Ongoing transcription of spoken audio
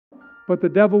but the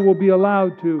devil will be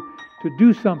allowed to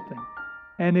do something.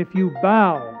 And if you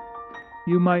bow,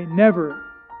 you might never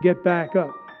get back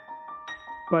up.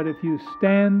 But if you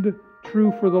stand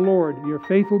true for the Lord, your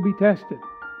faith will be tested.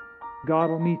 God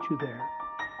will meet you there.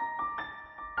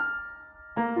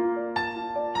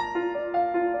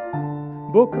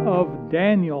 Book of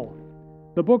Daniel.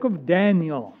 The book of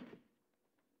Daniel.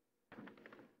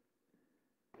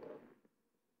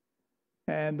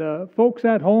 And folks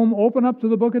at home, open up to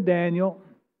the book of Daniel.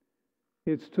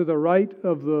 It's to the right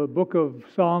of the book of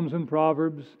Psalms and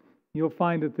Proverbs. You'll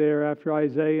find it there after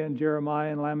Isaiah and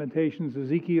Jeremiah and Lamentations,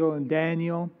 Ezekiel and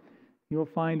Daniel. You'll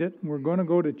find it. We're going to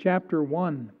go to chapter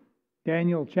 1.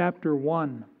 Daniel chapter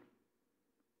 1.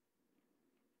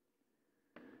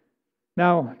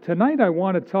 Now, tonight I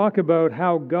want to talk about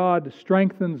how God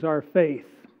strengthens our faith.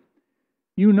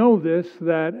 You know this,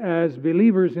 that as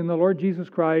believers in the Lord Jesus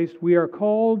Christ, we are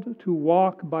called to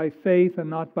walk by faith and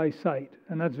not by sight.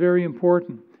 And that's very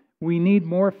important. We need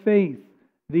more faith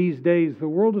these days. The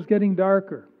world is getting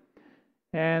darker.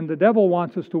 And the devil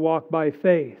wants us to walk by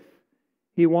faith.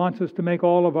 He wants us to make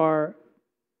all of our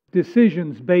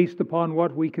decisions based upon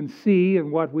what we can see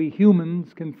and what we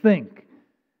humans can think.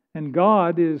 And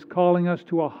God is calling us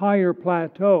to a higher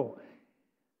plateau.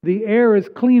 The air is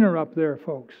cleaner up there,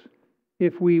 folks,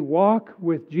 if we walk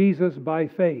with Jesus by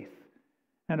faith.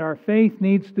 And our faith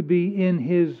needs to be in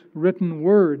His written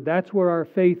Word. That's where our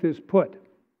faith is put.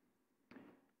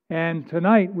 And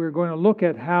tonight we're going to look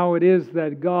at how it is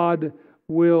that God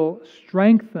will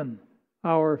strengthen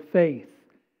our faith.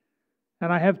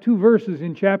 And I have 2 verses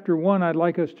in chapter 1 I'd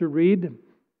like us to read.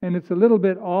 And it's a little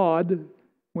bit odd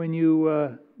when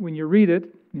you read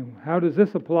it. How does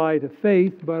this apply to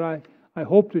faith? But I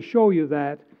hope to show you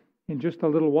that in just a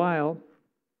little while.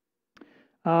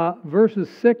 Verses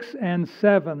 6 and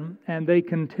 7, and they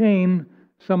contain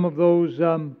some of those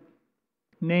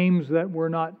names that we're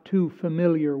not too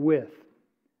familiar with.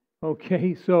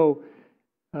 Okay, so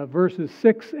verses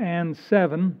 6 and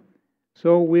 7.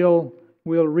 So we'll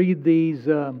read these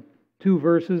 2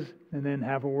 verses and then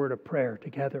have a word of prayer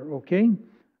together, okay?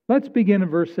 Let's begin in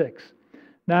verse 6.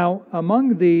 Now,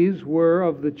 among these were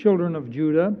of the children of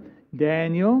Judah,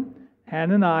 Daniel,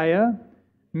 Hananiah,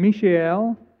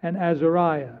 Mishael, and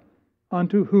Azariah,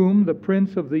 unto whom the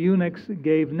prince of the eunuchs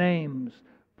gave names.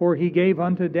 For he gave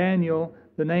unto Daniel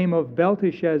the name of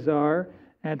Belteshazzar,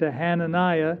 and to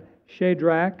Hananiah,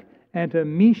 Shadrach, and to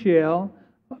Mishael,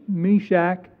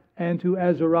 Meshach, and to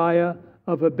Azariah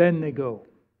of Abednego.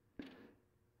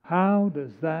 How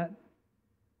does that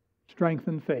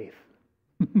strengthen faith?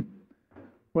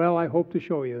 Well, I hope to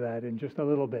show you that in just a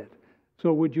little bit.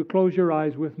 So would you close your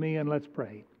eyes with me and let's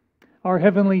pray. Our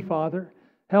Heavenly Father,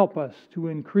 help us to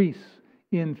increase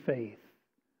in faith.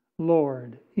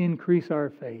 Lord, increase our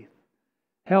faith.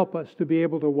 Help us to be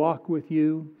able to walk with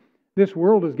you. This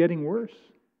world is getting worse.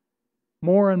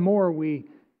 More and more we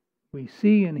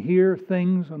see and hear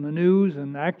things on the news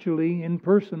and actually in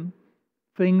person,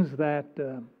 things that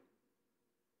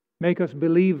make us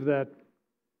believe that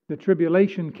the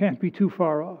tribulation can't be too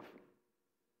far off.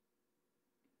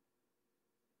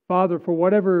 Father, for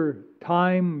whatever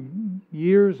time,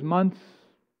 years, months,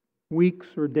 weeks,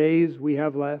 or days we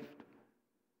have left,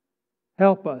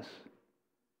 help us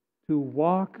to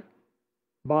walk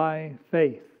by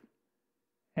faith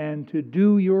and to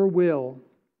do your will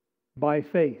by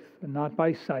faith and not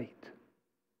by sight.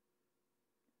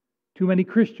 Too many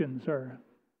Christians are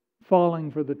falling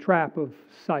for the trap of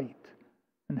sight,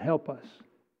 and help us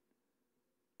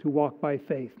to walk by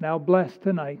faith. Now bless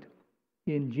tonight.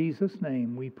 In Jesus'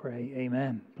 name we pray.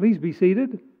 Amen. Please be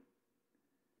seated.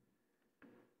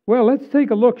 Well, let's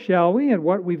take a look, shall we, at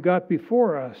what we've got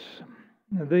before us.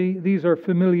 These are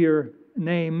familiar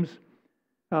names.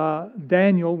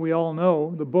 Daniel, we all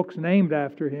know, the book's named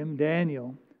after him,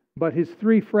 Daniel. But his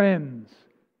 3 friends,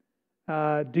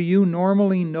 do you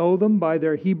normally know them by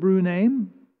their Hebrew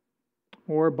name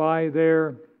or by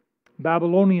their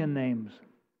Babylonian names?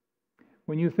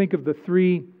 When you think of the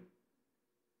 3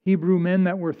 Hebrew men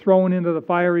that were thrown into the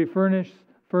fiery furnace,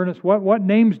 what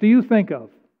names do you think of?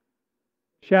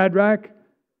 Shadrach,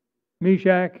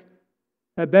 Meshach,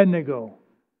 Abednego.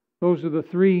 Those are the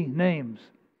 3 names.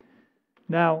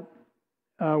 Now,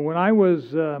 when I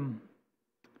was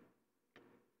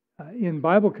in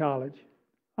Bible college,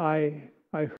 I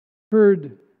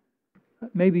heard,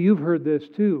 maybe you've heard this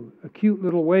too, a cute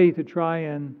little way to try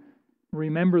and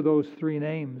remember those 3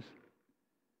 names.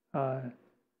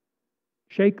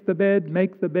 Shake the bed,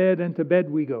 make the bed, and to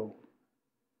bed we go.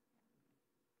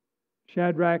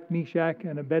 Shadrach, Meshach,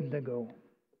 and Abednego.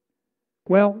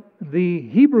 Well, the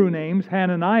Hebrew names,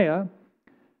 Hananiah,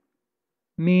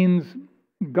 means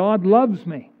God loves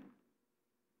me.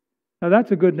 Now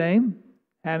that's a good name,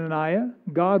 Hananiah.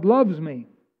 God loves me.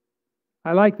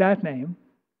 I like that name.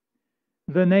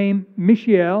 The name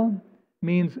Mishael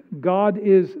means God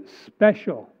is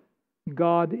special.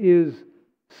 God is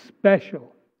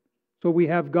special. So we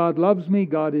have God loves me,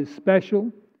 God is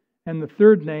special. And the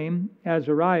third name,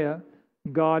 Azariah,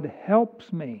 God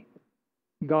helps me.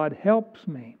 God helps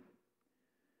me.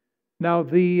 Now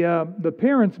the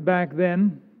parents back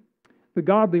then, the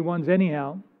godly ones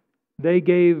anyhow, they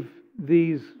gave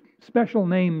these special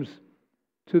names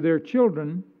to their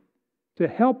children to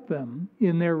help them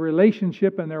in their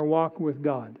relationship and their walk with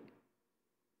God.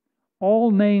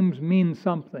 All names mean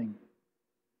something.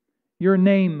 Your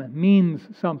name means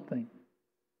something.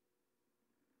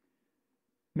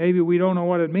 Maybe we don't know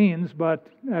what it means, but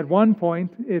at one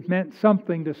point it meant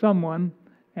something to someone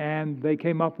and they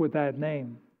came up with that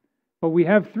name. But we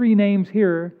have three names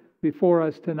here before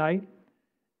us tonight,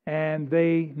 and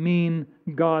they mean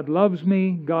God loves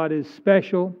me, God is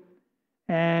special,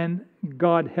 and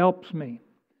God helps me.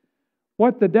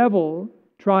 What the devil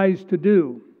tries to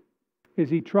do is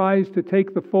he tries to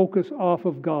take the focus off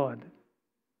of God.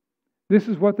 This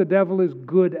is what the devil is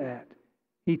good at.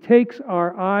 He takes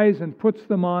our eyes and puts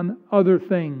them on other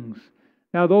things.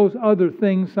 Now, those other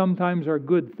things sometimes are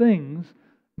good things,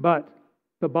 but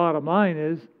the bottom line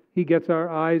is he gets our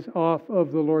eyes off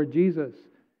of the Lord Jesus.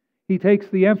 He takes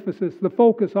the emphasis, the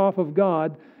focus off of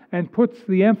God, and puts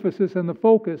the emphasis and the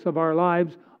focus of our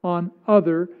lives on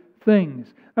other things.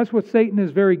 That's what Satan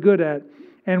is very good at.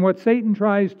 And what Satan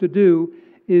tries to do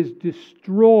is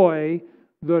destroy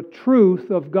the truth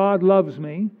of God loves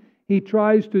me. He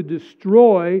tries to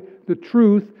destroy the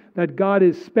truth that God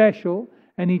is special,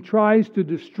 and he tries to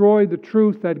destroy the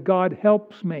truth that God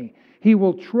helps me. He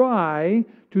will try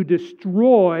to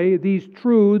destroy these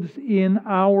truths in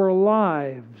our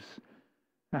lives.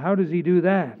 Now, how does he do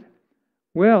that?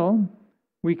 Well,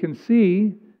 we can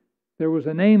see there was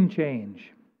a name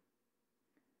change.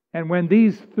 And when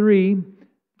these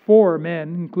four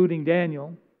men, including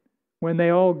Daniel, when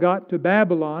they all got to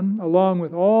Babylon, along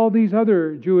with all these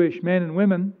other Jewish men and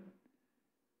women,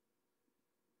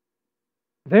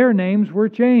 their names were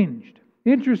changed.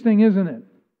 Interesting, isn't it?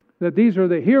 That these are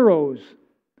the heroes.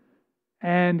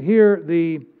 And here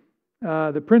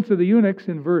the prince of the eunuchs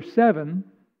in verse 7,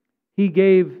 he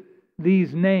gave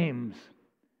these names.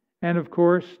 And of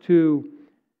course to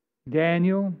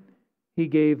Daniel, he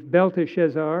gave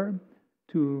Belteshazzar.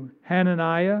 To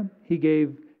Hananiah, he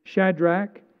gave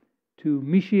Shadrach. To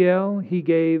Mishael, he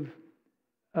gave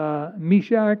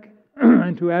Meshach.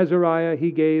 And to Azariah, he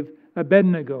gave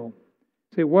Abednego.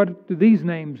 Say, what do these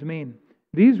names mean?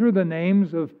 These were the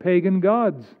names of pagan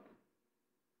gods.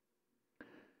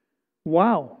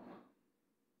 Wow.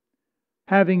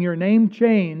 Having your name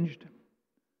changed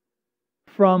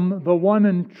from the one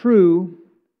and true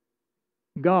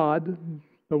God,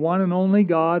 the one and only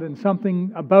God, and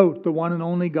something about the one and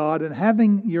only God, and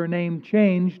having your name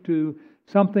changed to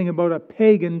something about a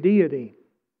pagan deity.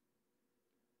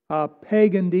 A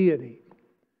pagan deity.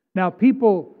 Now,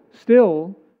 people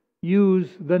still use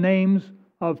the names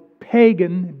of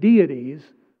pagan deities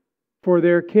for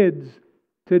their kids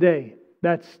today.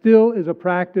 That still is a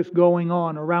practice going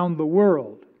on around the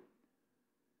world.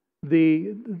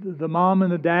 The mom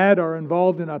and the dad are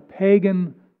involved in a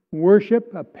pagan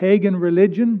worship, a pagan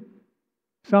religion,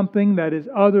 something that is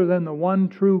other than the one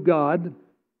true God.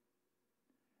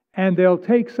 And they'll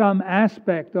take some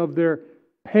aspect of their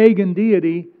pagan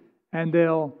deity and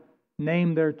they'll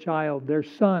name their child, their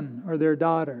son or their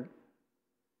daughter.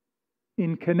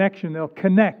 In connection, they'll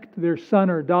connect their son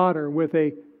or daughter with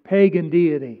a pagan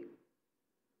deity.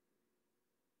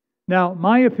 Now,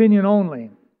 my opinion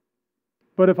only,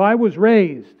 but if I was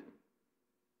raised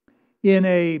in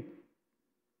a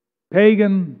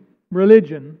pagan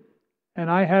religion and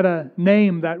I had a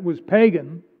name that was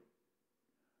pagan,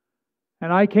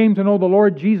 and I came to know the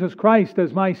Lord Jesus Christ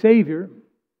as my Savior,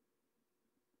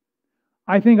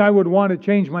 I think I would want to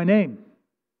change my name.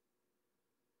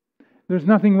 There's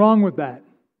nothing wrong with that.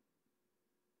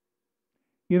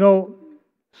 You know,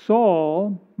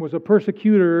 Saul was a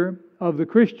persecutor of the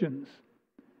Christians.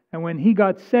 And when he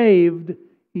got saved,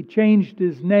 he changed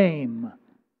his name.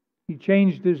 He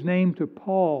changed his name to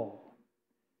Paul.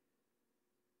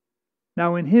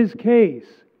 Now, in his case,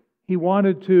 he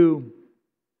wanted to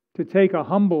take a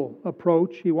humble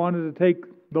approach. He wanted to take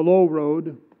the low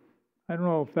road. I don't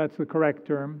know if that's the correct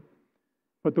term.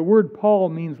 But the word Paul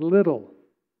means little.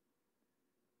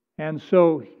 And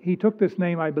so he took this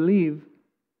name, I believe,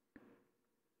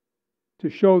 to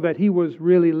show that he was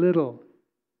really little.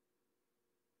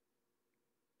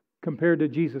 compared to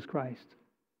Jesus Christ.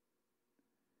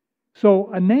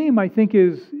 So a name, I think,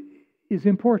 is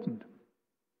important.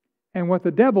 And what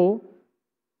the devil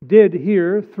did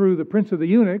here through the prince of the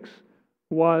eunuchs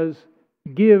was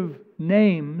give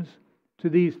names to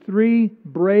these three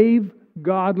brave,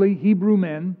 godly Hebrew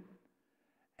men.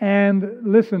 And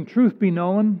listen, truth be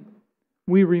known,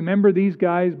 we remember these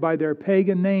guys by their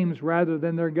pagan names rather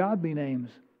than their godly names.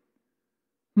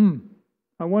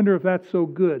 I wonder if that's so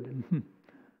good.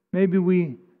 Maybe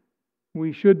we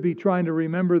should be trying to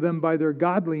remember them by their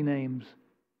godly names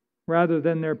rather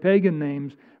than their pagan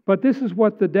names. But this is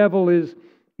what the devil is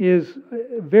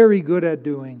very good at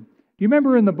doing. Do you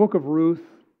remember in the book of Ruth?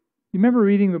 You remember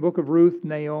reading the book of Ruth,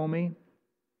 Naomi?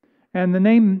 And the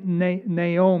name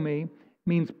Naomi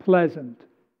means pleasant.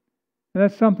 And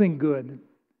that's something good.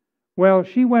 Well,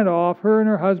 she went off, her and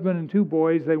her husband and 2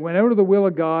 boys, they went out of the will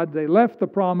of God, they left the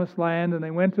promised land, and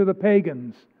they went to the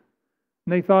pagans.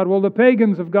 And they thought, well, the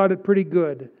pagans have got it pretty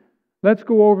good. Let's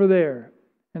go over there.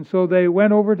 And so they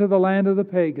went over to the land of the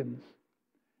pagans.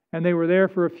 And they were there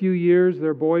for a few years.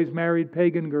 Their boys married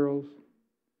pagan girls.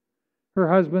 Her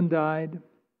husband died.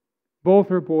 Both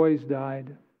her boys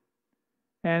died.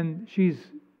 And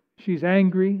she's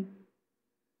angry.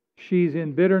 She's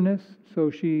in bitterness.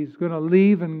 So she's going to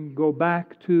leave and go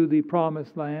back to the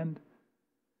promised land.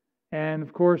 And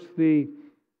of course, the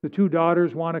 2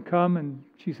 daughters want to come, and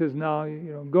she says,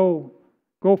 "No,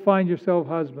 go find yourself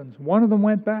husbands." One of them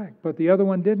went back, but the other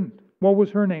one didn't. What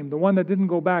was her name? The one that didn't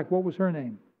go back, what was her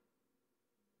name?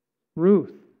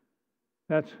 Ruth.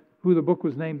 That's who the book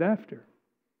was named after.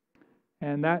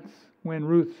 And that's when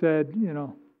Ruth said,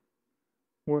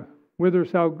 "Whither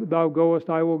thou goest,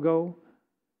 I will go.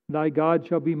 Thy God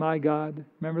shall be my God."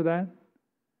 Remember that?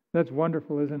 That's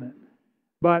wonderful, isn't it?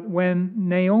 But when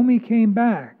Naomi came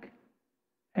back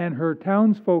and her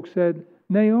townsfolk said,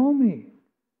 "Naomi,"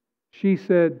 she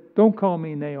said, "Don't call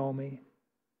me Naomi.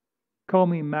 Call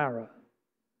me Mara."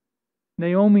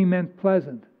 Naomi meant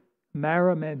pleasant.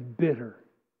 Mara meant bitter.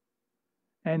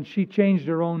 And she changed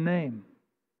her own name.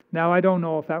 Now, I don't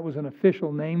know if that was an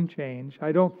official name change.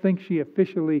 I don't think she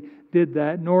officially did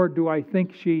that, nor do I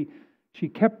think she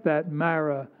kept that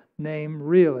Mara name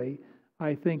really.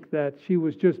 I think that she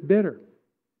was just bitter.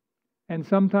 And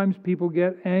sometimes people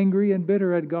get angry and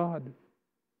bitter at God.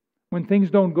 When things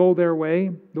don't go their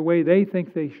way, the way they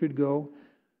think they should go,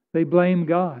 they blame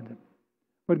God.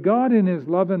 But God in His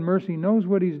love and mercy knows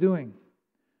what He's doing.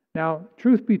 Now,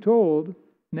 truth be told,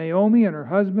 Naomi and her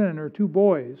husband and her 2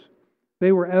 boys,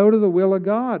 they were out of the will of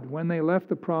God. When they left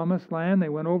the promised land, they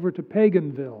went over to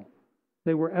Paganville.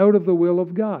 They were out of the will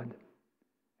of God.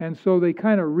 And so they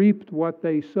kind of reaped what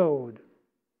they sowed.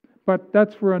 But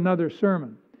that's for another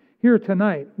sermon. Here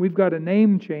tonight, we've got a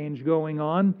name change going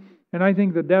on, and I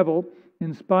think the devil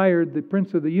inspired the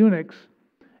prince of the eunuchs.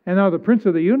 And now the prince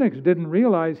of the eunuchs didn't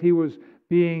realize he was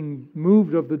being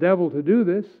moved of the devil to do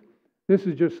this. This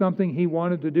is just something he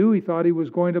wanted to do. He thought he was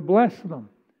going to bless them.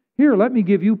 Here, let me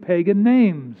give you pagan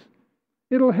names.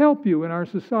 It'll help you in our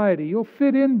society. You'll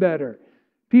fit in better.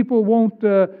 People won't,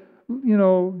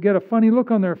 get a funny look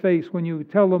on their face when you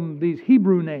tell them these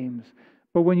Hebrew names.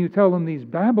 But when you tell them these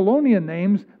Babylonian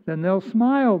names, then they'll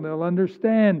smile, they'll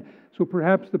understand. So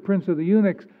perhaps the prince of the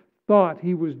eunuchs thought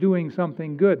he was doing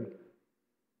something good.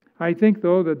 I think,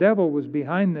 though, the devil was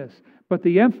behind this. But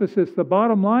the emphasis, the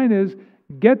bottom line is,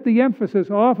 get the emphasis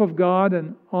off of God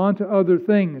and onto other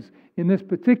things. In this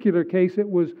particular case, it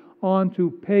was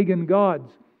onto pagan gods.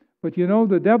 But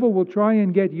the devil will try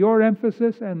and get your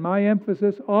emphasis and my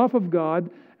emphasis off of God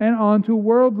and onto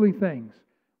worldly things.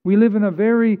 We live in a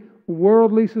very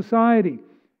worldly society.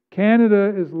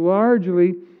 Canada is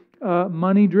largely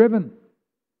money-driven.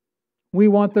 We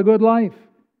want the good life.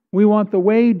 We want the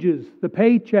wages, the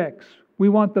paychecks. We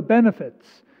want the benefits.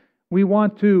 We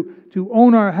want to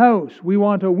own our house. We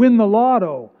want to win the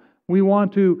lotto. We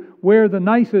want to wear the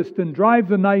nicest and drive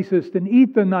the nicest and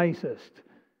eat the nicest.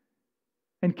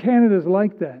 And Canada's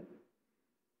like that.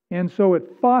 And so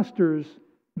it fosters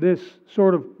this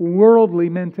sort of worldly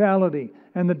mentality.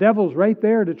 And the devil's right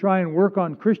there to try and work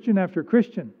on Christian after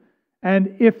Christian.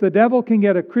 And if the devil can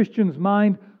get a Christian's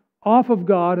mind off of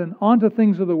God and onto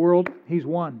things of the world, he's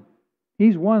won.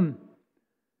 He's won.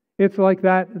 It's like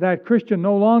that Christian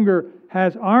no longer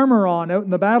has armor on out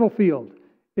in the battlefield.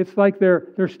 It's like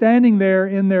they're standing there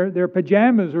in their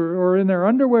pajamas or in their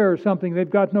underwear or something. They've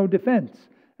got no defense.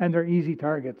 And they're easy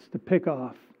targets to pick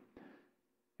off.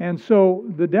 And so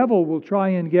the devil will try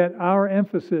and get our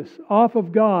emphasis off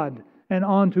of God and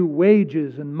onto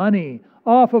wages and money,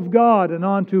 off of God and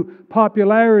onto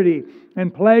popularity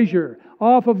and pleasure,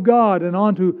 off of God and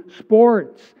onto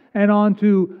sports and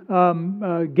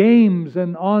onto games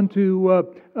and onto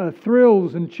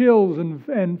thrills and chills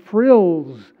and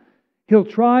frills. He'll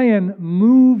try and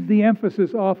move the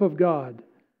emphasis off of God.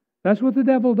 That's what the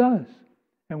devil does.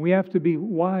 And we have to be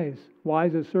wise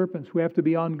as serpents. We have to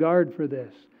be on guard for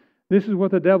this. This is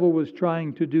what the devil was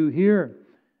trying to do here.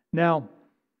 Now,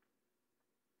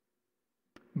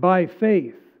 by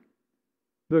faith,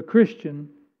 the Christian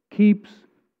keeps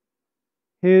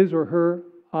his or her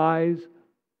eyes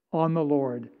on the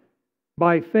Lord.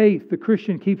 By faith, the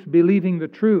Christian keeps believing the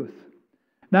truth.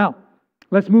 Now,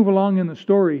 let's move along in the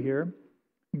story here.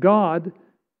 God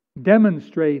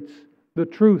demonstrates the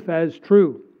truth as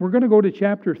true. We're going to go to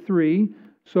chapter 3,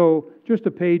 so just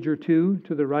a page or two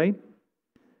to the right.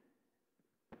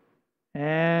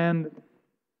 And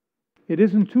it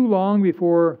isn't too long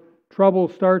before trouble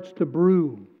starts to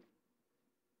brew.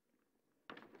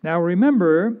 Now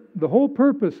remember, the whole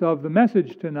purpose of the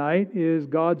message tonight is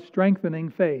God strengthening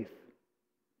faith.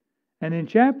 And in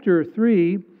chapter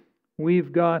 3,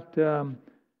 we've got a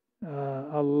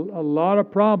lot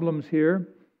of problems here.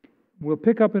 We'll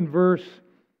pick up in verse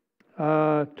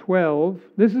 12.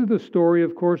 This is the story,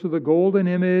 of course, of the golden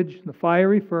image, the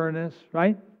fiery furnace,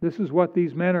 right? This is what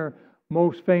these men are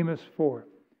most famous for.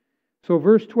 So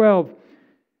verse 12,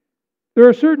 there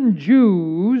are certain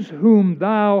Jews whom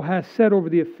thou hast set over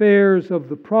the affairs of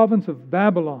the province of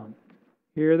Babylon.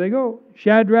 Here they go.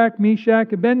 Shadrach,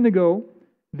 Meshach, Abednego.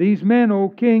 These men, O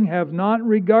king, have not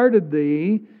regarded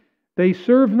thee. They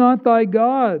serve not thy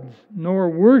gods, nor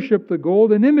worship the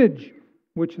golden image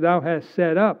which thou hast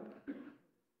set up.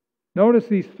 Notice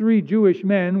these three Jewish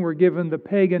men were given the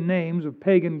pagan names of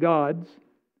pagan gods,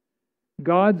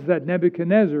 gods that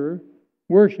Nebuchadnezzar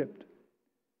worshipped.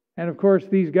 And of course,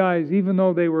 these guys, even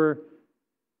though they were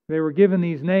given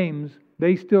these names,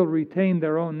 they still retained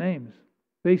their own names.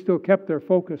 They still kept their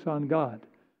focus on God.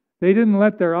 They didn't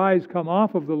let their eyes come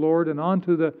off of the Lord and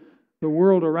onto the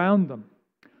world around them.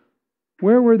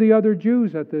 Where were the other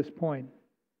Jews at this point?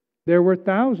 There were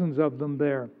thousands of them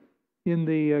there in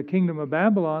the kingdom of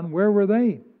Babylon. Where were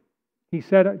they?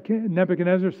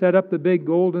 Nebuchadnezzar set up the big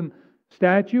golden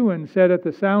statue and said, at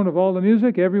the sound of all the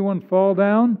music, everyone fall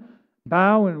down,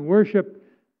 bow and worship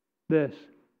this.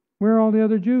 Where are all the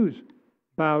other Jews?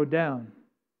 Bowed down.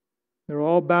 They're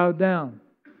all bowed down.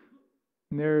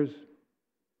 And there's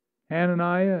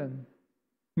Hananiah and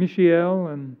Mishael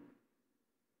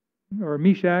or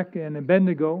Meshach and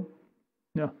Abednego.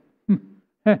 No.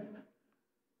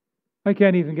 I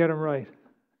can't even get them right.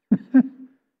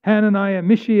 Hananiah,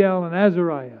 Mishael, and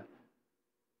Azariah.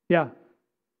 Yeah.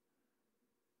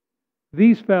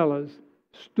 These fellas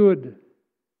stood.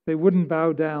 They wouldn't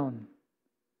bow down.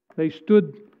 They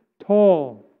stood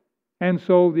tall. And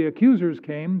so the accusers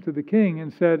came to the king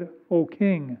and said, O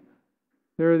king,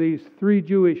 there are these three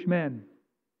Jewish men,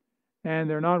 and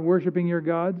they're not worshiping your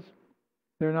gods.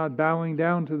 They're not bowing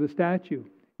down to the statue.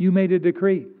 You made a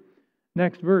decree.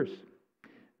 Next verse.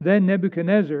 Then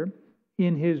Nebuchadnezzar,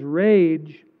 in his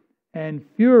rage and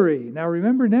fury. Now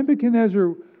remember,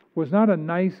 Nebuchadnezzar was not a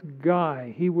nice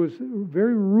guy. He was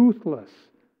very ruthless.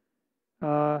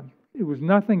 It was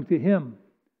nothing to him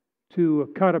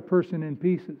to cut a person in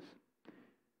pieces.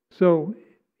 So,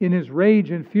 in his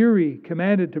rage and fury,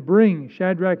 commanded to bring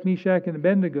Shadrach, Meshach, and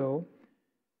Abednego.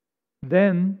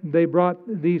 Then they brought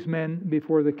these men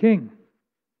before the king.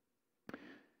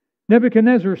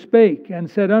 Nebuchadnezzar spake and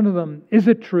said unto them, Is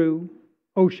it true,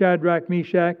 O Shadrach,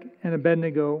 Meshach, and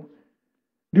Abednego?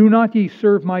 Do not ye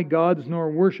serve my gods,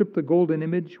 nor worship the golden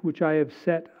image which I have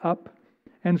set up?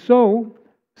 And so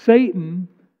Satan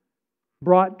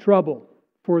brought trouble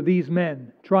for these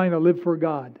men trying to live for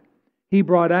God. He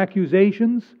brought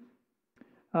accusations.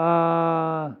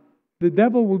 The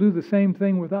devil will do the same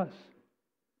thing with us.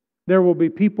 There will be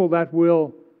people that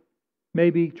will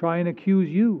maybe try and accuse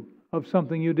you of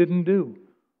something you didn't do,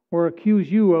 or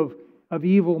accuse you of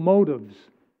evil motives.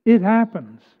 It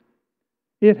happens.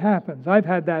 It happens. I've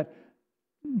had that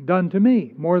done to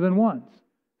me more than once.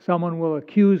 Someone will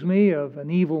accuse me of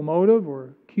an evil motive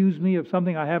or accuse me of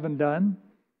something I haven't done.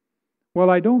 Well,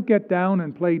 I don't get down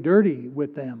and play dirty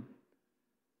with them.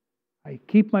 I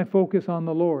keep my focus on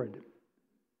the Lord.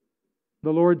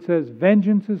 The Lord says,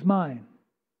 Vengeance is mine.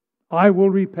 I will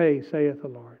repay, saith the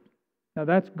Lord. Now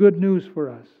that's good news for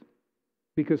us,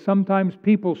 because sometimes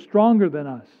people stronger than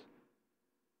us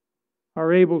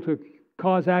are able to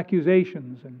cause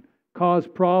accusations and cause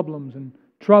problems and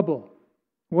trouble.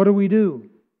 What do?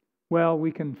 Well,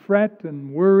 we can fret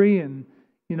and worry, and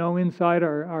inside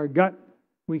our gut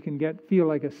we can feel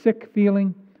like a sick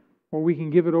feeling, or we can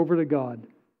give it over to God,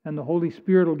 and the Holy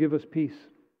Spirit will give us peace.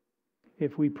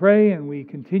 If we pray and we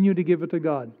continue to give it to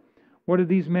God. What did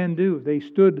these men do? They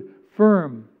stood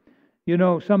firm. You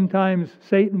know, sometimes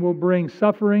Satan will bring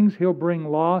sufferings, he'll bring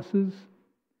losses.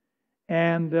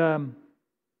 And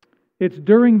it's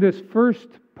during this first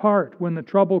part, when the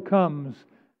trouble comes,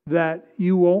 that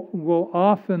you will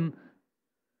often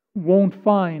won't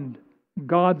find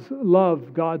God's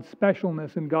love, God's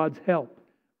specialness, and God's help.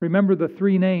 Remember the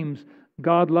three names: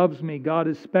 God loves me, God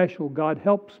is special, God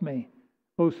helps me.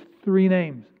 Those three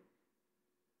names.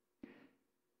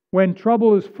 When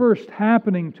trouble is first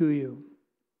happening to you,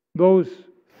 those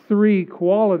three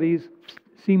qualities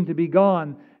seem to be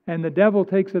gone, and the devil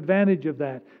takes advantage of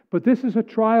that. But this is a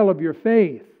trial of your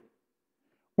faith.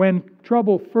 When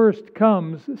trouble first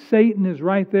comes, Satan is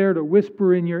right there to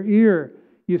whisper in your ear,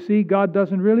 you see, God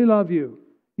doesn't really love you.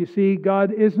 You see,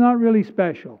 God is not really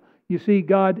special. You see,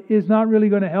 God is not really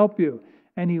going to help you.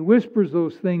 And he whispers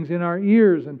those things in our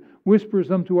ears and whispers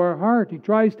them to our heart. He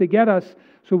tries to get us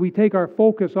so we take our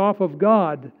focus off of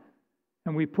God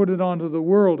and we put it onto the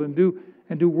world and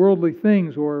do worldly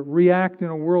things or react in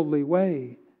a worldly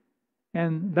way.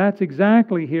 And that's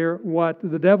exactly here what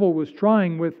the devil was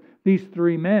trying with these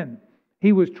three men.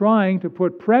 He was trying to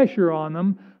put pressure on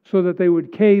them so that they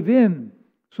would cave in.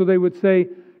 So they would say,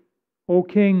 "O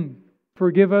King,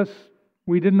 forgive us.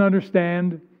 We didn't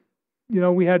understand. You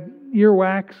know, we had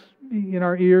earwax in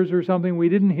our ears or something. We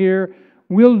didn't hear.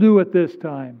 We'll do it this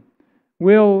time.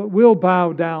 We'll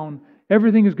bow down.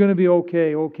 Everything is going to be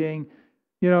okay, O King.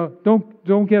 You know,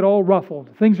 don't get all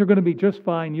ruffled. Things are going to be just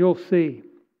fine. You'll see."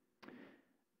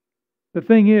 The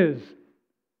thing is,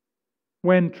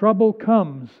 when trouble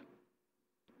comes,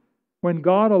 when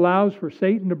God allows for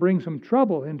Satan to bring some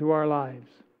trouble into our lives,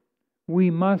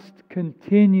 we must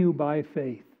continue by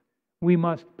faith. We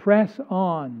must press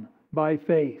on by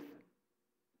faith.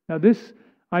 Now this,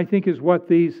 I think, is what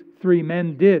these three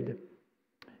men did.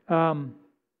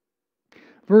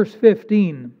 Verse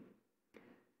 15.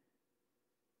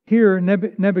 Here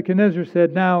Nebuchadnezzar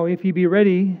said, "Now if ye be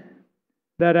ready,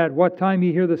 that at what time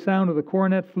ye hear the sound of the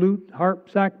cornet, flute, harp,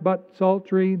 sackbut,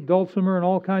 psaltery, dulcimer, and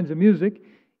all kinds of music,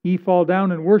 ye fall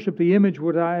down and worship the image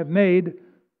which I have made,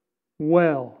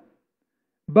 well.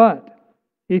 But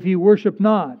if ye worship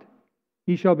not,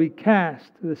 ye shall be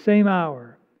cast the same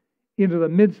hour into the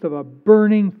midst of a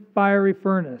burning fiery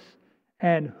furnace.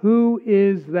 And who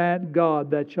is that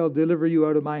God that shall deliver you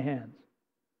out of my hands?"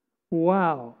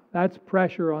 Wow, that's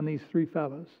pressure on these three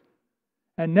fellows.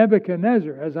 And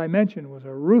Nebuchadnezzar, as I mentioned, was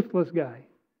a ruthless guy.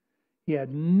 He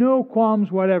had no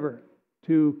qualms whatever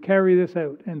to carry this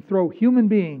out and throw human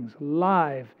beings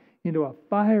live into a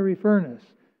fiery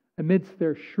furnace amidst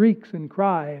their shrieks and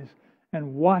cries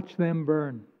and watch them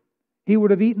burn. He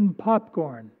would have eaten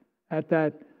popcorn at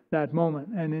that moment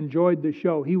and enjoyed the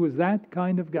show. He was that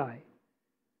kind of guy.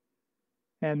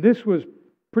 And this was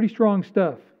pretty strong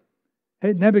stuff.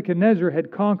 Nebuchadnezzar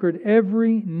had conquered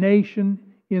every nation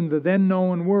in the then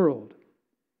known world,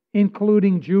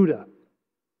 including Judah.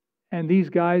 And these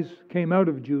guys came out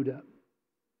of Judah.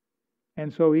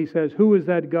 And so he says, "Who is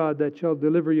that God that shall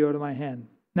deliver you out of my hand?"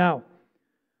 Now,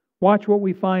 watch what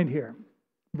we find here.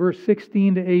 Verse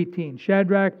 16 to 18.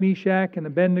 Shadrach, Meshach, and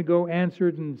Abednego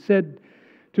answered and said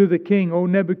to the king, "O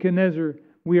Nebuchadnezzar,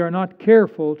 we are not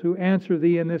careful to answer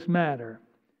thee in this matter.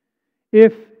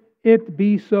 If it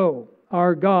be so,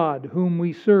 our God, whom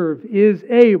we serve, is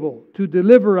able to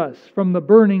deliver us from the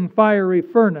burning fiery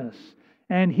furnace,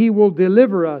 and he will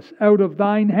deliver us out of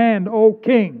thine hand, O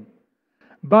king.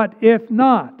 But if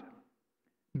not,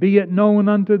 be it known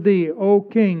unto thee, O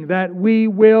king, that we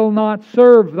will not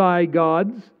serve thy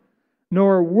gods,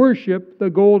 nor worship the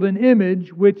golden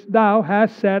image which thou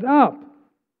hast set up."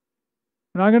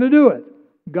 We're not going to do it.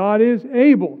 God is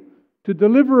able to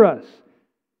deliver us.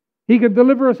 He can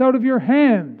deliver us out of your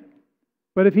hand.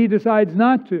 But if he decides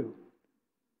not to,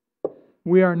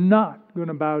 we are not going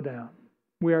to bow down.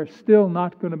 We are still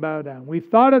not going to bow down. We've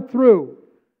thought it through.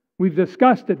 We've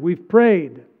discussed it. We've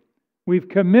prayed. We've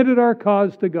committed our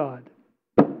cause to God.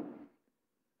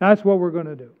 That's what we're going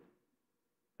to do.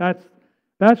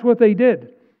 That's what they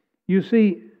did. You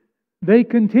see, they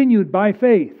continued by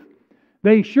faith.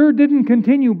 They sure didn't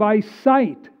continue by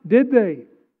sight, did they?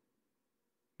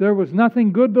 There was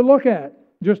nothing good to look at.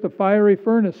 Just a fiery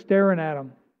furnace staring at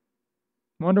them.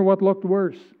 Wonder what looked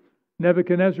worse,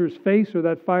 Nebuchadnezzar's face or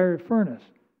that fiery furnace.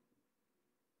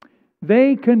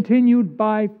 They continued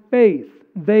by faith.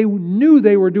 They knew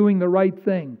they were doing the right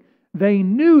thing. They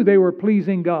knew they were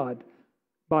pleasing God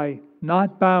by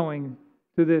not bowing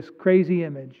to this crazy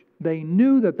image. They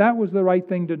knew that that was the right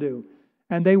thing to do.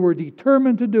 And they were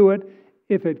determined to do it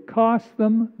if it cost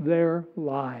them their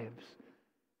lives.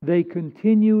 They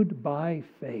continued by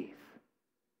faith.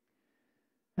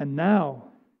 And now,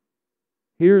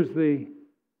 here's the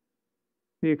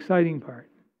exciting part.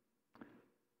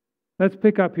 Let's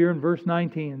pick up here in verse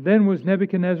 19. Then was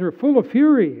Nebuchadnezzar full of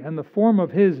fury, and the form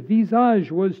of his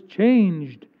visage was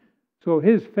changed. So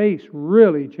his face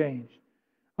really changed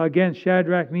against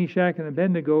Shadrach, Meshach, and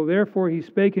Abednego. Therefore he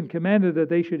spake and commanded that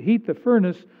they should heat the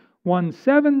furnace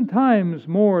 7 times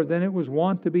more than it was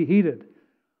wont to be heated.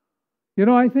 You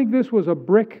know, I think this was a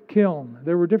brick kiln.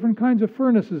 There were different kinds of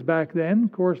furnaces back then.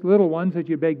 Of course, little ones that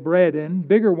you bake bread in,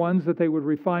 bigger ones that they would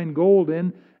refine gold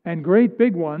in, and great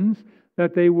big ones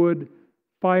that they would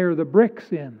fire the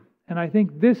bricks in. And I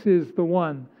think this is the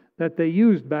one that they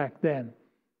used back then.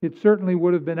 It certainly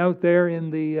would have been out there in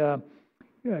the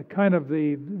kind of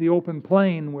the open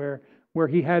plain where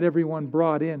he had everyone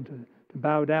brought in to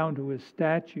bow down to his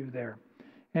statue there.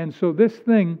 And so this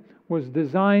thing was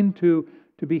designed to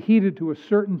be heated to a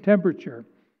certain temperature.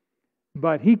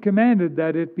 But he commanded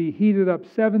that it be heated up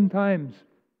 7 times.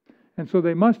 And so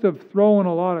they must have thrown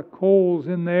a lot of coals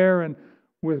in there and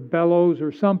with bellows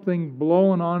or something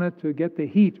blowing on it to get the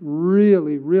heat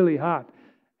really, really hot.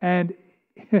 And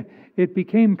it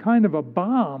became kind of a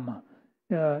bomb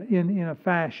in a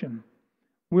fashion.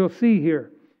 We'll see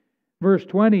here. Verse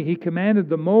 20, he commanded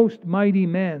the most mighty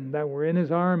men that were in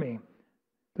his army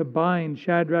to bind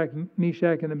Shadrach,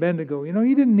 Meshach, and Abednego. You know,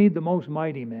 he didn't need the most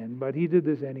mighty men, but he did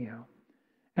this anyhow.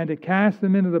 And to cast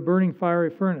them into the burning fiery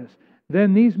furnace.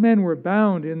 Then these men were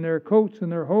bound in their coats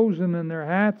and their hosen and their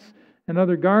hats and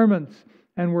other garments,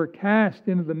 and were cast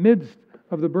into the midst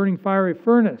of the burning fiery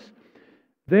furnace.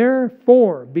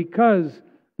 Therefore, because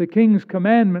the king's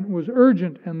commandment was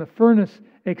urgent and the furnace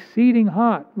exceeding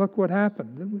hot, look what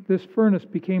happened. This furnace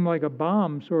became like a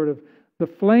bomb, sort of. The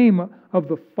flame of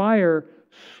the fire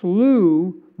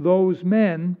slew those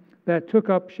men that took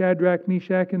up Shadrach,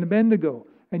 Meshach, and Abednego.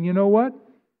 And you know what?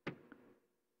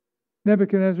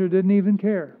 Nebuchadnezzar didn't even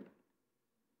care.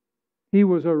 He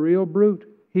was a real brute.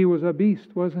 He was a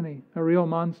beast, wasn't he? A real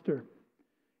monster.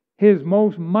 His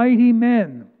most mighty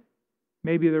men,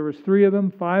 maybe there was 3 of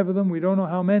them, 5 of them, we don't know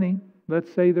how many.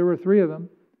 Let's say there were 3 of them.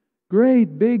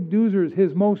 Great big doozers,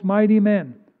 his most mighty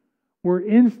men, were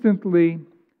instantly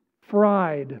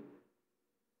fried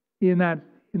in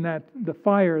the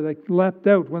fire that leapt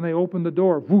out when they opened the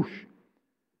door. Whoosh!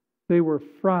 They were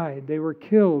fried. They were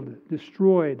killed,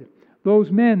 destroyed. Those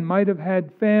men might have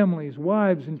had families,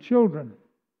 wives, and children.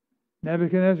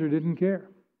 Nebuchadnezzar didn't care.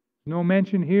 No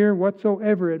mention here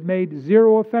whatsoever. It made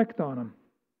 0 effect on him.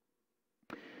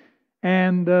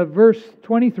 And verse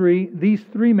 23, these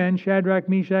 3 men, Shadrach,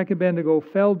 Meshach, and Abednego,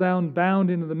 fell down bound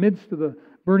into the midst of the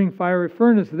burning fiery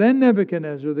furnace. Then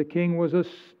Nebuchadnezzar the king was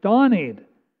astonished,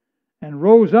 and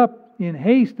rose up in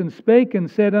haste, and spake,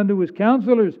 and said unto his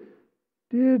counselors,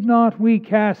 Did not we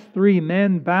cast 3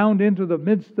 men bound into the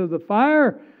midst of the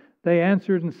fire? They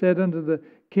answered and said unto the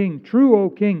king, True, O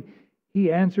king.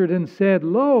 He answered and said,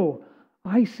 Lo,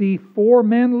 I see 4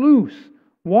 men loose,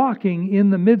 walking in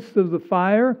the midst of the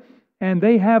fire, and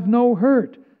they have no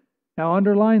hurt. Now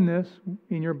underline this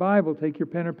in your Bible. Take your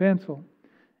pen or pencil.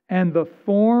 And the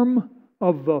form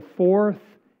of the 4th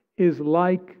is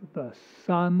like the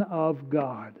Son of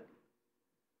God.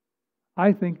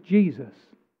 I think Jesus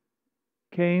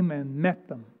came and met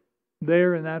them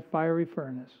there in that fiery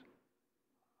furnace.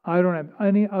 I don't have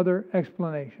any other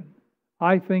explanation.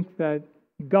 I think that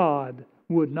God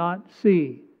would not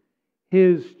see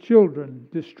His children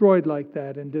destroyed like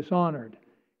that and dishonored.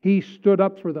 He stood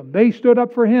up for them. They stood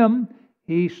up for Him.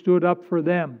 He stood up for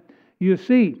them. You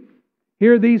see,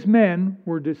 here these men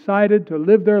were decided to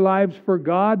live their lives for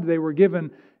God. They were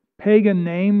given pagan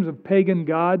names of pagan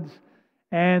gods.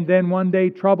 And then one day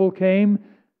trouble came.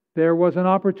 There was an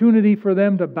opportunity for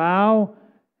them to bow,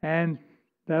 and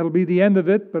that'll be the end of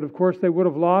it. But of course they would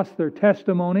have lost their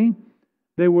testimony.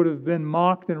 They would have been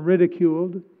mocked and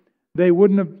ridiculed. They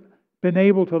wouldn't have been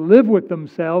able to live with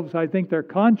themselves. I think their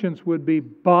conscience would be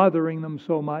bothering them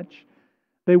so much.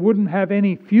 They wouldn't have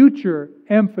any future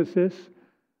emphasis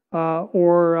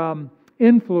or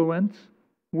influence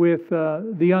with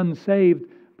the unsaved.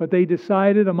 But they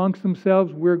decided amongst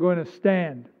themselves, we're going to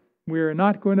stand. We're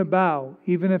not going to bow,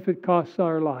 even if it costs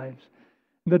our lives.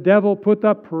 The devil put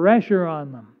up pressure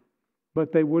on them,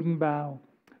 but they wouldn't bow.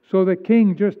 So the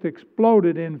king just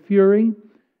exploded in fury,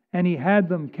 and he had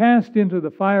them cast into the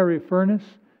fiery furnace,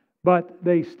 but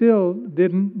they still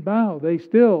didn't bow. They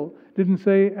still didn't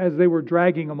say, as they were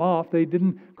dragging them off, they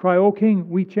didn't cry, "Oh king,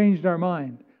 we changed our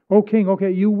mind. Oh king,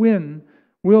 okay, you win,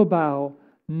 we'll bow."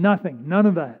 Nothing, none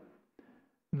of that.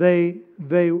 They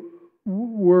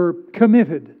were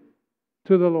committed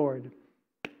to the Lord,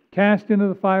 cast into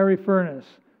the fiery furnace.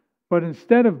 But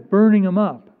instead of burning them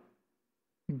up,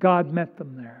 God met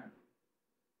them there.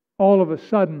 All of a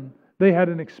sudden, they had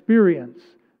an experience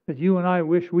that you and I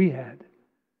wish we had.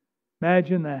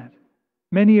 Imagine that.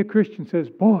 Many a Christian says,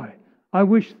 boy, I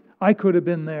wish I could have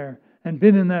been there and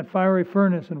been in that fiery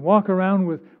furnace and walk around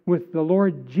with the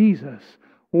Lord Jesus.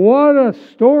 What a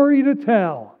story to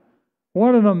tell.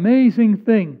 What an amazing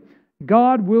thing.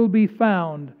 God will be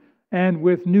found, and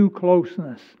with new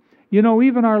closeness. You know,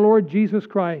 even our Lord Jesus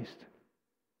Christ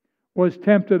was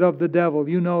tempted of the devil.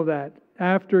 You know that.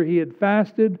 After He had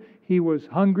fasted, He was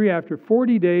hungry. After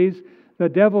 40 days, the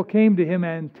devil came to Him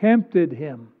and tempted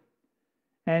Him.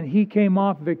 And He came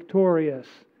off victorious.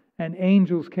 And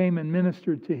angels came and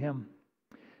ministered to Him.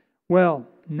 Well,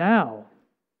 now,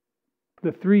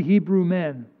 the 3 Hebrew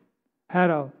men had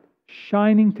a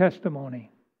shining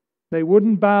testimony. They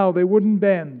wouldn't bow, they wouldn't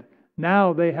bend.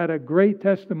 Now they had a great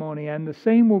testimony, and the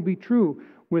same will be true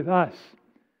with us.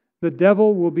 The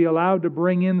devil will be allowed to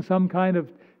bring in some kind of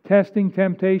testing,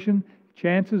 temptation.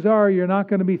 Chances are you're not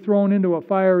going to be thrown into a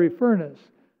fiery furnace,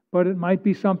 but it might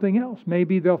be something else.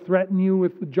 Maybe they'll threaten you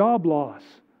with job loss.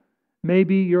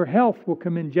 Maybe your health will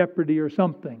come in jeopardy or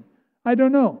something. I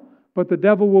don't know. But the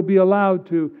devil will be allowed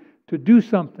to do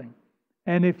something.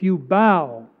 And if you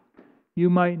bow, you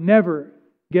might never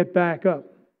get back up.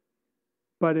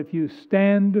 But if you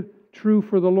stand true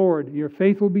for the Lord, your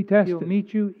faith will be tested. He'll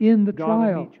meet you in the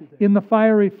trial, in the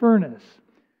fiery furnace.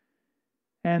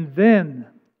 And then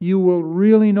you will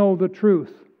really know the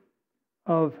truth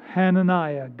of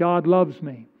Hananiah, God loves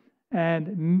me,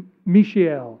 and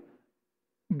Mishael,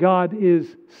 God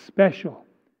is special,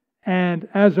 and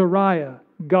Azariah,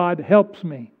 God helps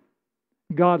me.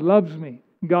 God loves me.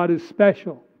 God is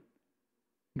special.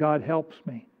 God helps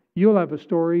me. You'll have a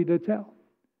story to tell.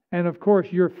 And of course,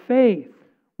 your faith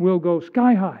will go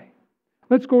sky high.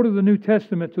 Let's go to the New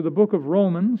Testament, to the book of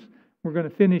Romans. We're going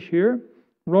to finish here.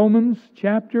 Romans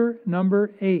chapter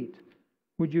number 8.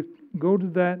 Would you go to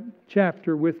that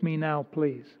chapter with me now,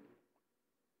 please?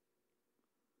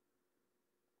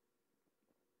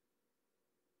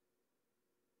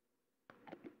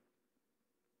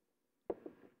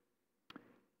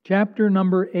 Chapter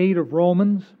number 8 of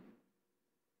Romans.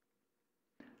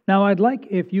 Now I'd like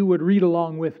if you would read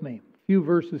along with me. A few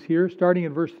verses here, starting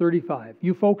at verse 35.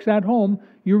 You folks at home,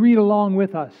 you read along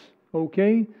with us,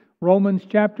 okay? Romans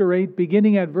chapter 8,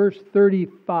 beginning at verse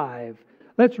 35.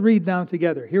 Let's read now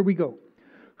together. Here we go.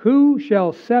 Who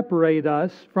shall separate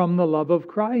us from the love of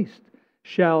Christ?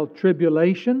 Shall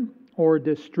tribulation, or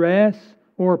distress,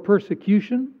 or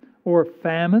persecution, or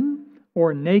famine,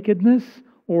 or nakedness,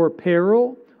 or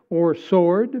peril, or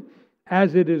sword?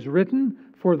 As it is written,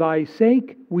 for thy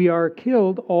sake we are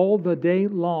killed all the day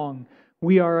long.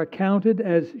 We are accounted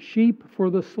as sheep for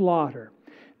the slaughter.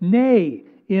 Nay,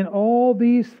 in all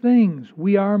these things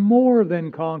we are more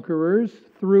than conquerors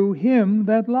through Him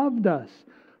that loved us.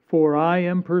 For I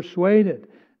am persuaded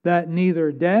that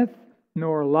neither death,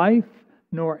 nor life,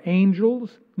 nor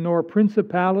angels, nor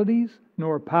principalities,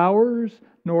 nor powers,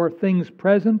 nor things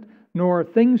present, nor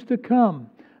things to come,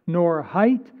 nor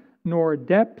height, nor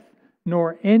depth,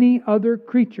 nor any other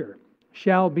creature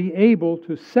shall be able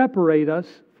to separate us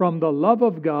from the love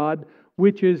of God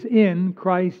which is in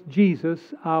Christ Jesus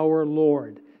our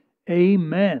Lord.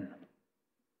 Amen.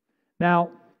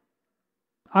 Now,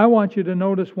 I want you to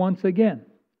notice once again,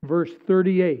 verse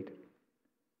 38.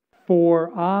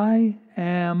 For I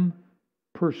am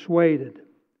persuaded.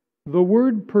 The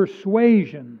word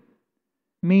persuasion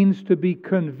means to be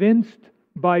convinced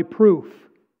by proof.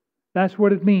 That's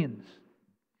what it means.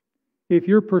 If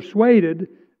you're persuaded,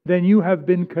 then you have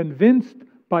been convinced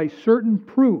by certain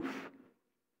proof.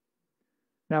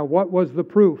 Now, what was the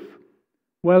proof?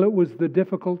 Well, it was the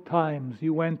difficult times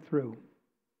you went through.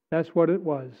 That's what it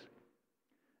was.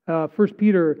 1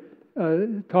 Peter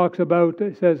talks about,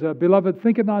 it says, Beloved,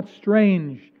 think it not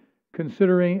strange,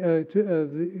 considering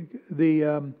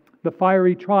the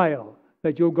fiery trial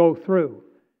that you'll go through.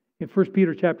 In 1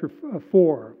 Peter chapter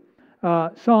 4.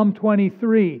 Psalm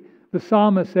 23, the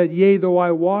psalmist said, Yea, though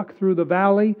I walk through the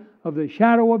valley of the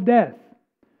shadow of death.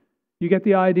 You get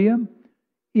the idea?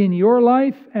 In your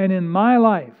life and in my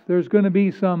life, there's going to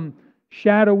be some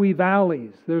shadowy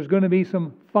valleys. There's going to be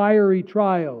some fiery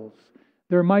trials.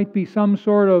 There might be some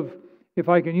sort of, if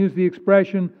I can use the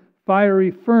expression,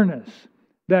 fiery furnace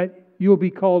that you'll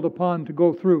be called upon to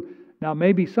go through. Now,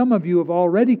 maybe some of you have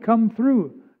already come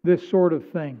through this sort of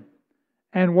thing.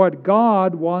 And what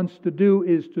God wants to do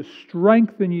is to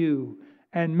strengthen you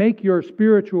and make your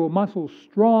spiritual muscles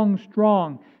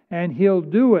strong, and He'll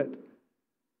do it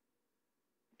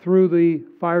through the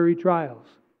fiery trials.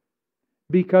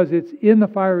 Because it's in the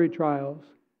fiery trials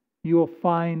you'll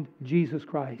find Jesus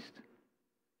Christ.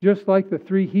 Just like the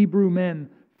 3 Hebrew men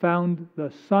found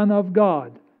the Son of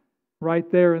God right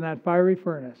there in that fiery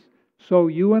furnace, so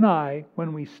you and I,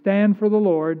 when we stand for the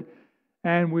Lord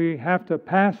and we have to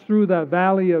pass through the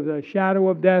valley of the shadow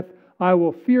of death, I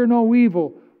will fear no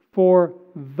evil, for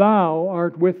thou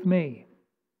art with me.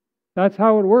 That's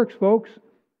how it works, folks.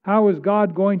 How is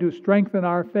God going to strengthen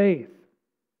our faith?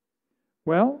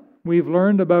 Well, we've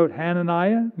learned about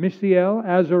Hananiah, Mishael,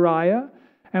 Azariah,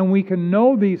 and we can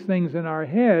know these things in our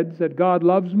heads, that God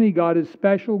loves me, God is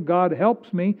special, God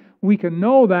helps me. We can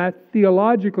know that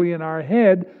theologically in our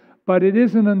head, but it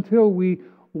isn't until we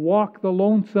walk the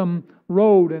lonesome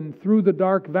road and through the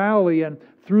dark valley and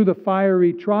through the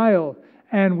fiery trial,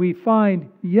 and we find,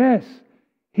 yes,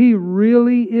 He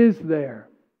really is there.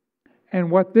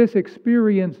 And what this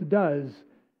experience does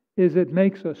is it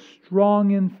makes us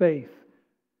strong in faith.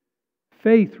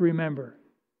 Faith, remember,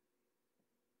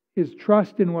 is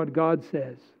trust in what God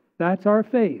says. That's our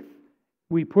faith.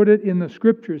 We put it in the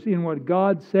Scriptures, in what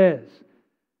God says.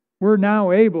 We're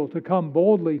now able to come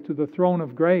boldly to the throne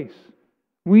of grace.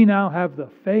 We now have the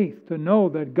faith to know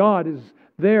that God is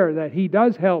there, that He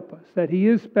does help us, that He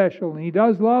is special, and He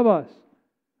does love us.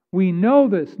 We know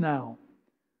this now.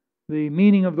 The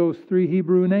meaning of those 3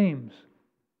 Hebrew names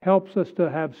helps us to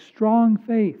have strong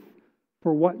faith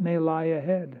for what may lie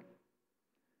ahead.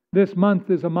 This month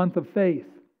is a month of faith.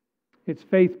 It's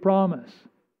faith promise.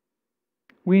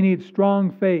 We need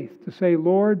strong faith to say,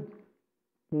 Lord,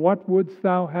 what wouldst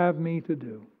Thou have me to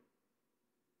do?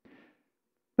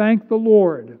 Thank the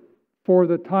Lord for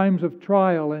the times of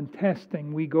trial and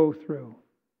testing we go through.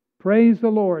 Praise the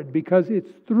Lord, because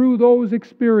it's through those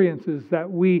experiences that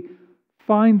we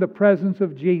find the presence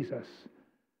of Jesus.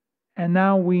 And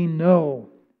now we know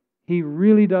He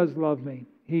really does love me.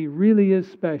 He really is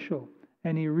special.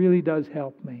 And He really does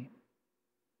help me.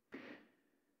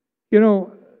 You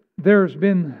know, there's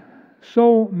been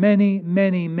so many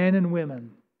men and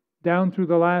women down through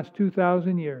the last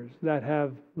 2,000 years that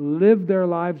have lived their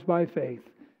lives by faith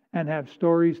and have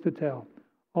stories to tell.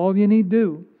 All you need to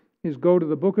do is go to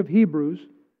the book of Hebrews,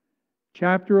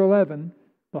 chapter 11,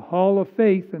 the Hall of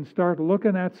Faith, and start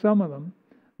looking at some of them.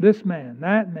 This man,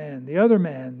 that man, the other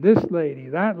man, this lady,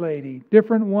 that lady,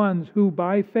 different ones who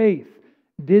by faith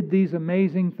did these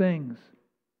amazing things.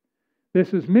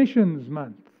 This is Missions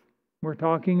Month. We're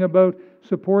talking about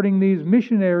supporting these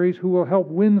missionaries who will help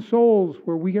win souls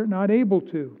where we are not able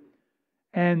to.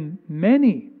 And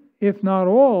many, if not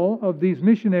all, of these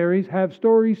missionaries have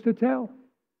stories to tell.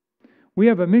 We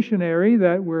have a missionary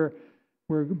that we're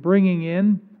bringing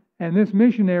in, and this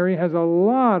missionary has a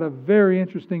lot of very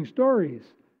interesting stories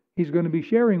he's going to be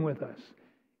sharing with us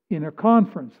in a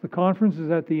conference. The conference is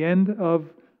at the end of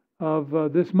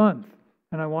this month.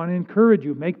 And I want to encourage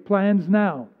you, make plans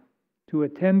now to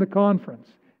attend the conference.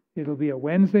 It'll be a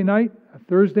Wednesday night, a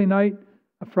Thursday night,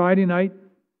 a Friday night,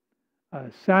 a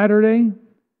Saturday.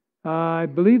 I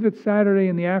believe it's Saturday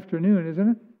in the afternoon, isn't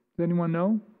it? Does anyone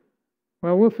know?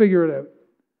 Well, we'll figure it out.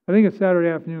 I think it's Saturday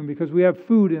afternoon because we have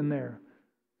food in there.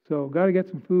 So got to get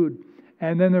some food.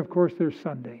 And then, of course, there's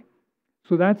Sunday.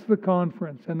 So that's the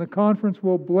conference. And the conference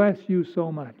will bless you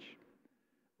so much.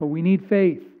 But we need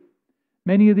faith.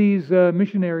 Many of these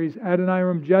missionaries,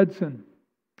 Adoniram Judson,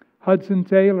 Hudson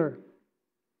Taylor,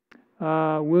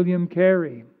 William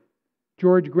Carey,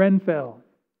 George Grenfell,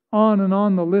 on and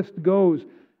on the list goes,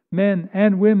 men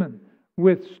and women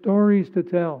with stories to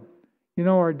tell. You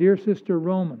know, our dear sister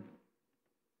Roman,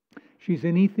 she's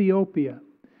in Ethiopia,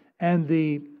 and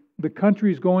the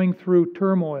country's going through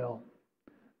turmoil,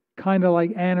 kind of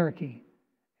like anarchy.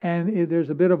 And there's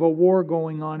a bit of a war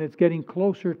going on. It's getting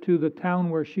closer to the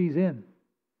town where she's in.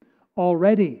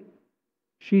 Already,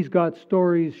 she's got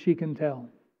stories she can tell.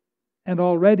 And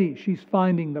already, she's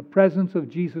finding the presence of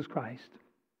Jesus Christ.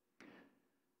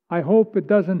 I hope it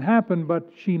doesn't happen,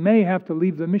 but she may have to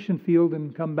leave the mission field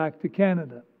and come back to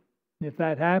Canada. And if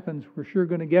that happens, we're sure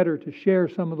going to get her to share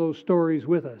some of those stories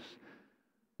with us.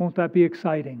 Won't that be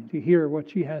exciting to hear what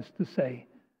she has to say?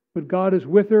 But God is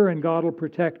with her and God will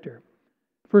protect her.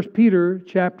 1 Peter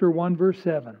chapter 1, verse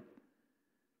 7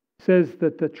 says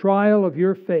that the trial of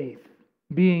your faith,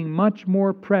 being much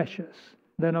more precious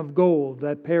than of gold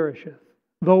that perisheth,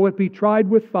 though it be tried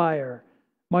with fire,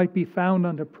 might be found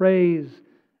unto praise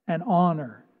and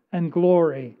honor and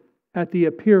glory at the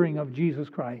appearing of Jesus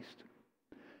Christ.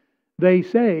 They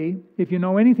say, if you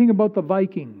know anything about the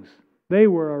Vikings, they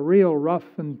were a real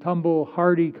rough and tumble,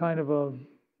 hardy kind of a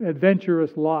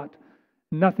adventurous lot.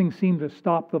 Nothing seemed to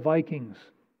stop the Vikings.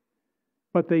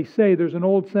 But they say, there's an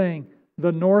old saying,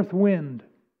 the north wind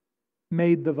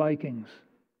made the Vikings.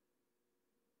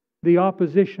 The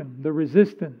opposition, the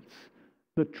resistance,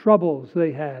 the troubles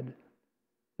they had.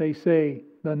 They say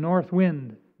the north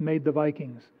wind made the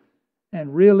Vikings.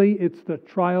 And really, it's the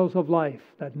trials of life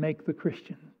that make the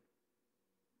Christian.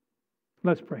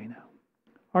 Let's pray now.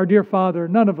 Our dear Father,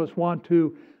 none of us want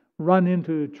to run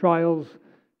into trials,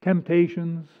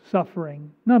 temptations,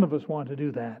 suffering. None of us want to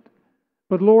do that.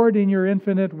 But Lord, in your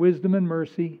infinite wisdom and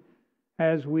mercy,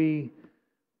 as we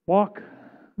walk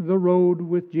the road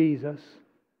with Jesus,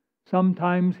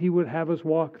 sometimes He would have us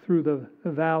walk through the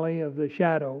valley of the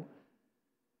shadow.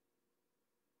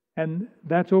 And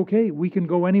that's okay. We can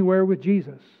go anywhere with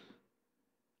Jesus.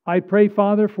 I pray,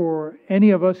 Father, for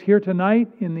any of us here tonight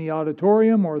in the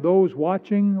auditorium or those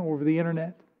watching over the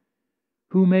internet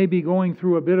who may be going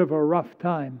through a bit of a rough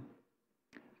time.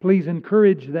 Please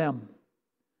encourage them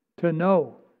to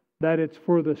know that it's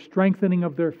for the strengthening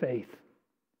of their faith,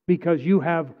 because you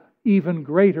have even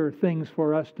greater things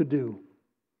for us to do.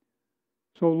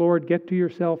 So, Lord, get to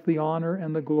yourself the honor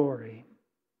and the glory.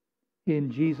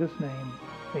 In Jesus' name,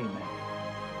 amen.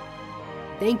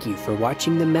 Thank you for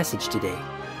watching the message today.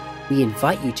 We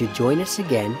invite you to join us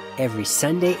again every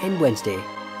Sunday and Wednesday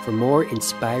for more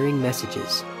inspiring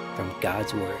messages from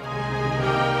God's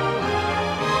Word.